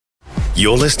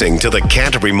You're listening to the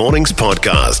Canterbury Mornings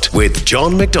podcast with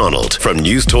John MacDonald from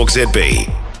News Talk ZB.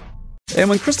 And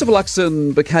when Christopher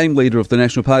Luxon became leader of the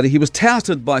National Party, he was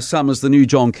touted by some as the new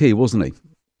John Key, wasn't he?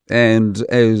 And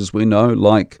as we know,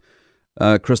 like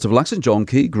Christopher Luxon, John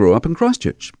Key grew up in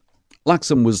Christchurch.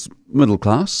 Luxon was middle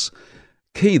class.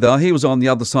 Key, though, he was on the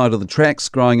other side of the tracks,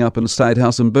 growing up in a state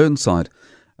house in Burnside.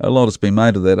 A lot has been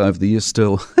made of that over the years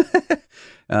still.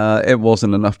 It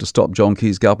wasn't enough to stop John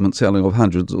Key's government selling off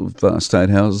hundreds of state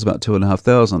houses, about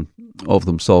 2,500 of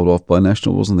them sold off by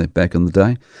National, wasn't there, back in the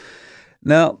day?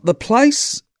 Now, the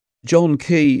place John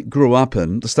Key grew up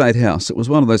in, the state house, it was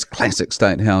one of those classic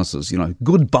state houses, you know,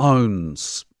 good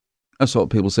bones. That's what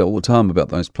people say all the time about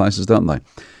those places, don't they?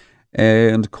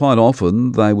 And quite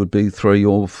often they would be 3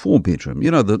 or 4 bedroom,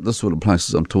 you know, the sort of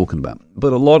places I'm talking about.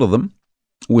 But a lot of them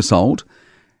were sold.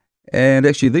 And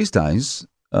actually these days,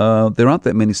 there aren't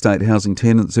that many state housing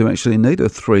tenants who actually need a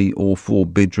 3 or 4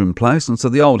 bedroom place. And so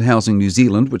the old Housing New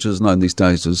Zealand, which is known these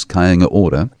days as Kāinga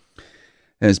Ora,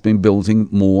 has been building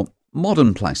more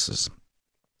modern places,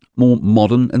 more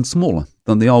modern and smaller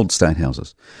than the old state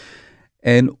houses.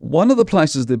 And one of the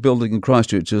places they're building in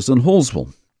Christchurch is in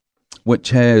Halswell,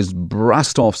 which has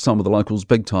brushed off some of the locals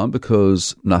big time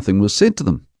because nothing was said to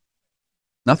them.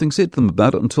 Nothing said to them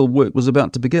about it until work was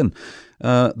about to begin.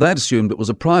 They'd assumed it was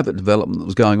a private development that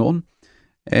was going on,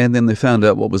 and then they found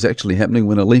out what was actually happening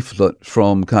when a leaflet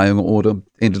from Kāinga Ora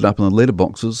ended up in the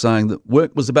letterboxes saying that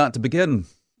work was about to begin.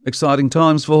 Exciting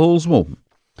times for Halswell.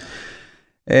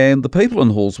 And the people in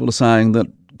Halswell are saying that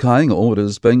Kāinga Ora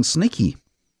is being sneaky.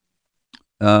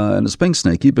 And it's being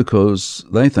sneaky because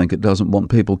they think it doesn't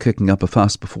want people kicking up a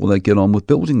fuss before they get on with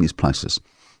building these places.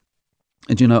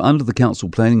 And you know, under the council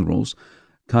planning rules,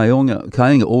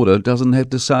 Kāinga Ora doesn't have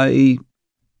to say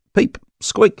peep,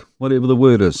 squeak, whatever the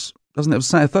word is. Doesn't have to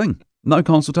say a thing. No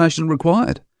consultation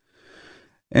required.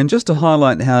 And just to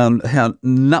highlight how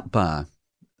nutbar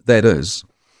that is,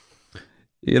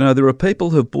 you know, there are people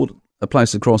who've bought a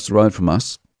place across the road from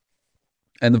us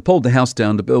and they've pulled the house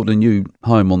down to build a new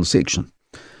home on the section.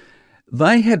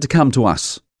 They had to come to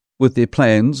us with their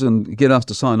plans and get us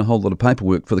to sign a whole lot of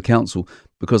paperwork for the council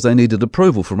because they needed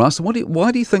approval from us. And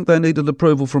why do you think they needed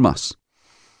approval from us?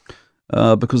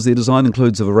 Because their design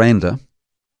includes a veranda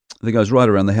that goes right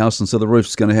around the house, and so the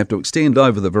roof's going to have to extend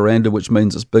over the veranda, which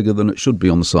means it's bigger than it should be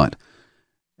on the site.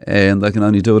 And they can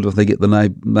only do it if they get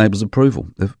the neighbours' approval,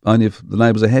 only if the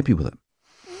neighbours are happy with it.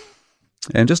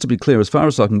 And just to be clear, as far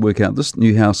as I can work out, this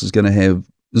new house is going to have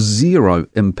zero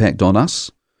impact on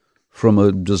us from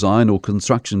a design or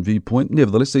construction viewpoint.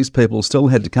 Nevertheless, these people still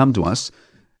had to come to us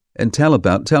and tell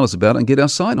us about it and get our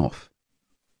sign-off.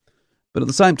 But at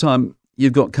the same time,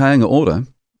 you've got Kāinga Ora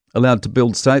allowed to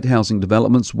build state housing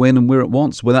developments when and where it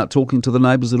wants without talking to the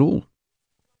neighbours at all.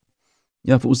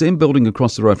 Now, if it was them building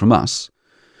across the road from us,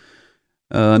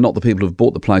 not the people who've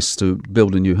bought the place to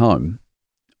build a new home,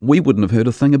 we wouldn't have heard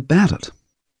a thing about it.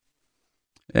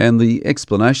 And the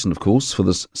explanation, of course, for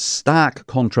this stark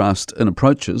contrast in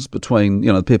approaches between,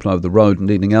 you know, the people over the road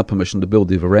needing our permission to build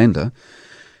their veranda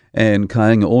and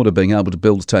Kāinga Ora being able to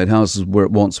build state houses where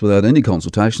it wants without any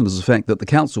consultation is the fact that the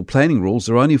council planning rules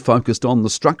are only focused on the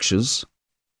structures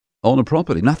on a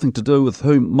property, nothing to do with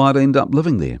who might end up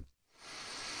living there.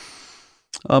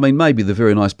 I mean, maybe the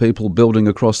very nice people building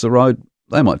across the road,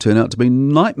 they might turn out to be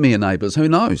nightmare neighbours, who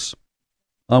knows?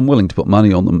 I'm willing to put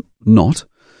money on them not.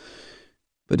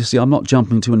 But you see, I'm not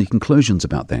jumping to any conclusions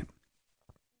about that.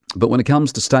 But when it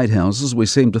comes to state houses, we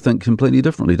seem to think completely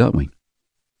differently, don't we?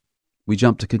 We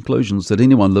jump to conclusions that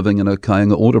anyone living in a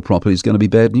Kāinga Ora property is going to be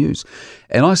bad news.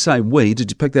 And I say we,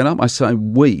 did you pick that up? I say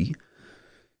we,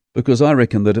 because I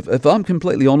reckon that if I'm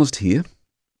completely honest here,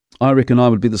 I reckon I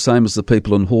would be the same as the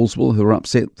people in Halswell who are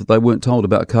upset that they weren't told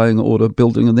about Kāinga Ora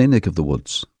building in their neck of the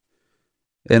woods.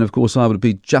 And of course I would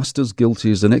be just as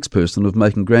guilty as the next person of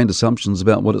making grand assumptions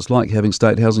about what it's like having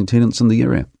state housing tenants in the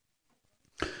area,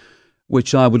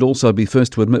 which I would also be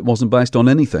first to admit wasn't based on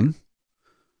anything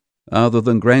other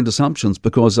than grand assumptions,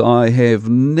 because I have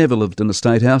never lived in a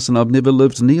state house and I've never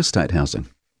lived near state housing,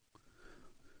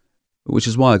 which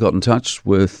is why I got in touch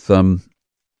with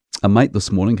a mate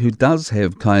this morning who does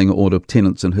have Kāinga Ora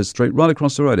tenants in his street, right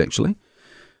across the road actually.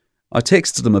 I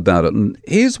texted him about it, and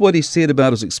here's what he said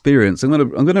about his experience. I'm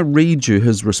going to read you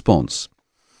his response.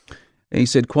 He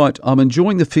said, quote, "I'm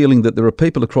enjoying the feeling that there are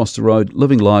people across the road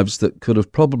living lives that could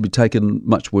have probably taken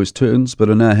much worse turns, but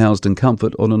are now housed in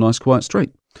comfort on a nice quiet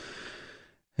street."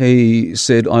 He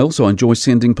said, "I also enjoy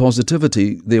sending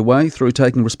positivity their way through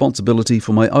taking responsibility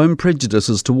for my own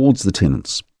prejudices towards the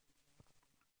tenants."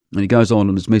 And he goes on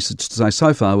in his message to say,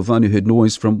 "So far, we've only heard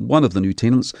noise from one of the new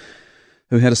tenants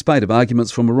who had a spate of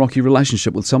arguments from a rocky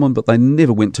relationship with someone, but they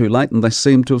never went too late and they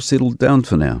seem to have settled down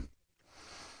for now.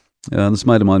 This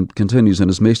mate of mine continues in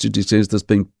his message. He says there's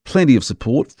been plenty of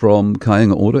support from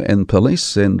Kāinga Ora and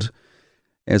police, and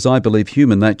as I believe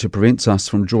human nature prevents us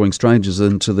from drawing strangers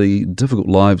into the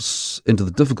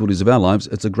difficulties of our lives,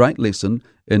 it's a great lesson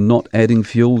in not adding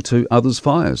fuel to others'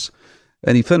 fires.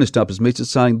 And he finished up his message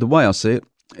saying, the way I see it,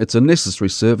 it's a necessary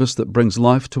service that brings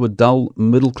life to a dull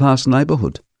middle-class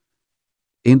neighbourhood.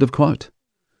 End of quote.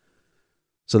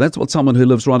 So that's what someone who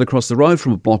lives right across the road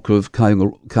from a block of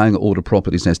Kāinga Ora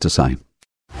properties has to say.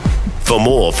 For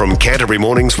more from Canterbury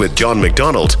Mornings with John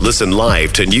MacDonald, listen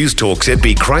live to News Talk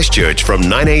ZB Christchurch from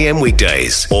 9 a.m.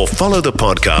 weekdays or follow the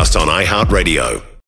podcast on iHeartRadio.